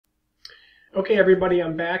Okay, everybody,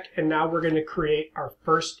 I'm back, and now we're going to create our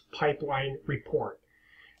first pipeline report.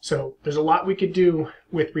 So there's a lot we could do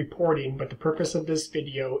with reporting, but the purpose of this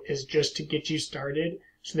video is just to get you started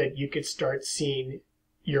so that you could start seeing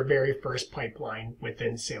your very first pipeline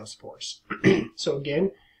within Salesforce. So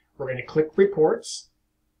again, we're going to click Reports.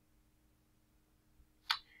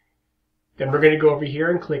 Then we're going to go over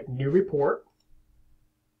here and click New Report.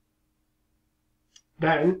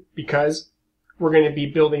 Then, because we're going to be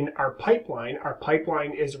building our pipeline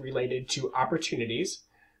is related to opportunities.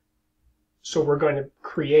 So we're going to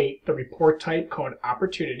create the report type called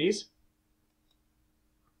Opportunities.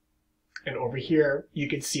 And over here, you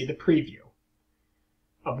can see the preview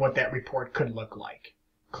of what that report could look like.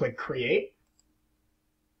 Click Create.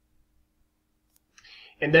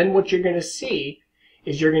 And then what you're going to see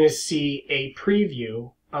is you're going to see a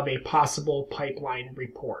preview of a possible pipeline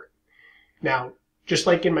report. Now, just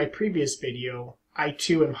like in my previous video, I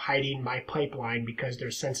too am hiding my pipeline because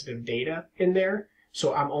there's sensitive data in there.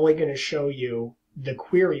 So I'm only going to show you the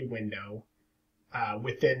query window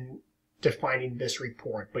within defining this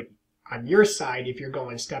report. But on your side, if you're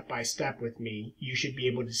going step by step with me, you should be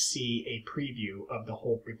able to see a preview of the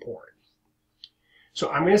whole report.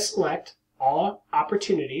 So I'm going to select all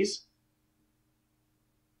opportunities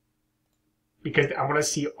because I want to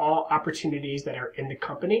see all opportunities that are in the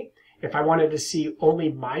company. If I wanted to see only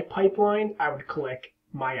my pipeline, I would click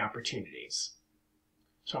My Opportunities.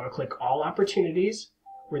 So I would click All Opportunities,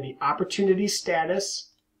 where the opportunity status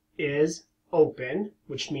is open,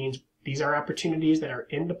 which means these are opportunities that are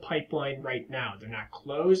in the pipeline right now. They're not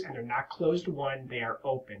closed and they're not closed won, they are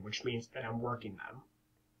open, which means that I'm working them.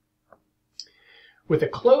 With a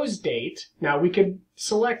close date, now we could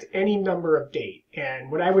select any number of date, and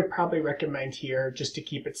what I would probably recommend here, just to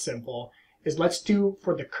keep it simple, is let's do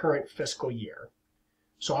for the current fiscal year.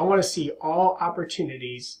 So I want to see all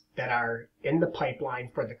opportunities that are in the pipeline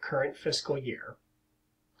for the current fiscal year.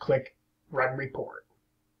 Click Run Report.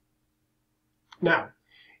 Now,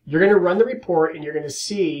 you're going to run the report and you're going to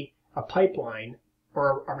see a pipeline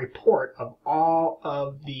or a report of all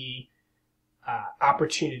of the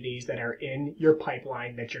opportunities that are in your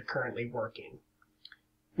pipeline that you're currently working.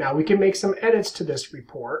 Now, we can make some edits to this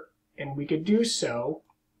report, and we could do so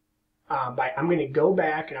I'm going to go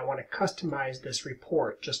back and I want to customize this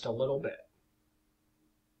report just a little bit.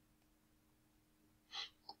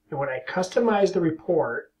 And when I customize the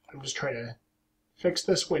report, I'm just trying to fix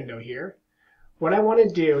this window here. What I want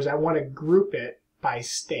to do is I want to group it by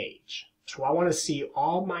stage. So I want to see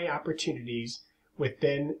all my opportunities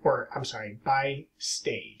within, or I'm sorry, by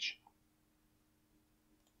stage.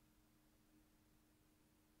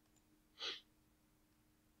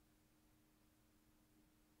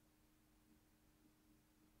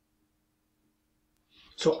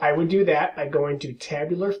 So I would do that by going to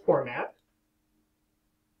Tabular Format,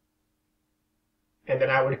 and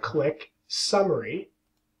then I would click Summary.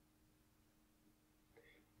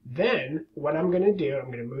 Then what I'm going to do,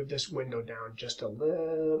 I'm going to move this window down just a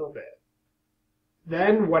little bit.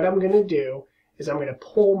 Then what I'm going to do is I'm going to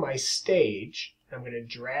pull my stage, I'm going to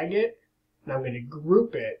drag it, and I'm going to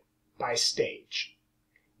group it by stage.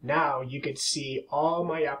 Now you can see all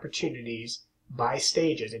my opportunities by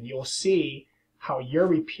stages, and you'll see how your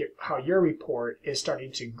report is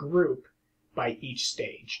starting to group by each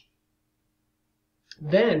stage.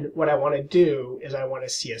 Then what I want to do is I want to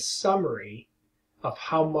see a summary of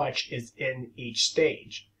how much is in each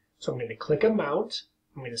stage. So I'm going to click Amount.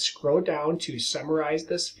 I'm going to scroll down to Summarize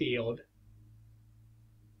this field.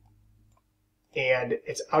 And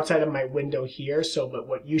it's outside of my window here, but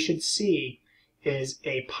what you should see is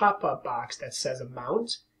a pop-up box that says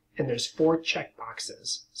Amount, and there's 4 check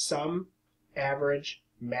boxes: Sum, Average,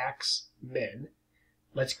 Max, Min.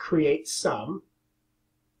 Let's create Sum.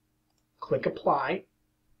 Click Apply.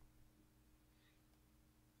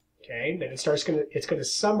 Okay, then it's going to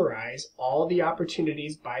summarize all the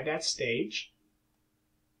opportunities by that stage.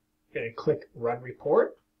 I'm going to click Run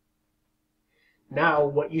Report. Now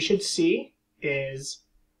what you should see is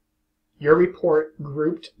your report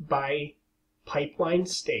grouped by pipeline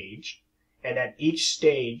stage, and at each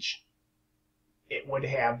stage it would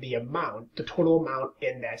have the amount, the total amount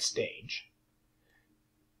in that stage.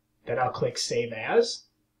 Then I'll click Save As,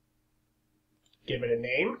 give it a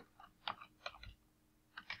name.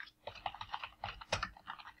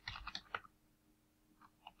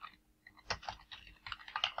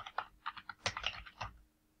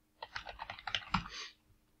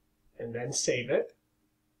 And then save it.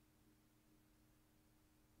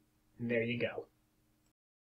 And there you go.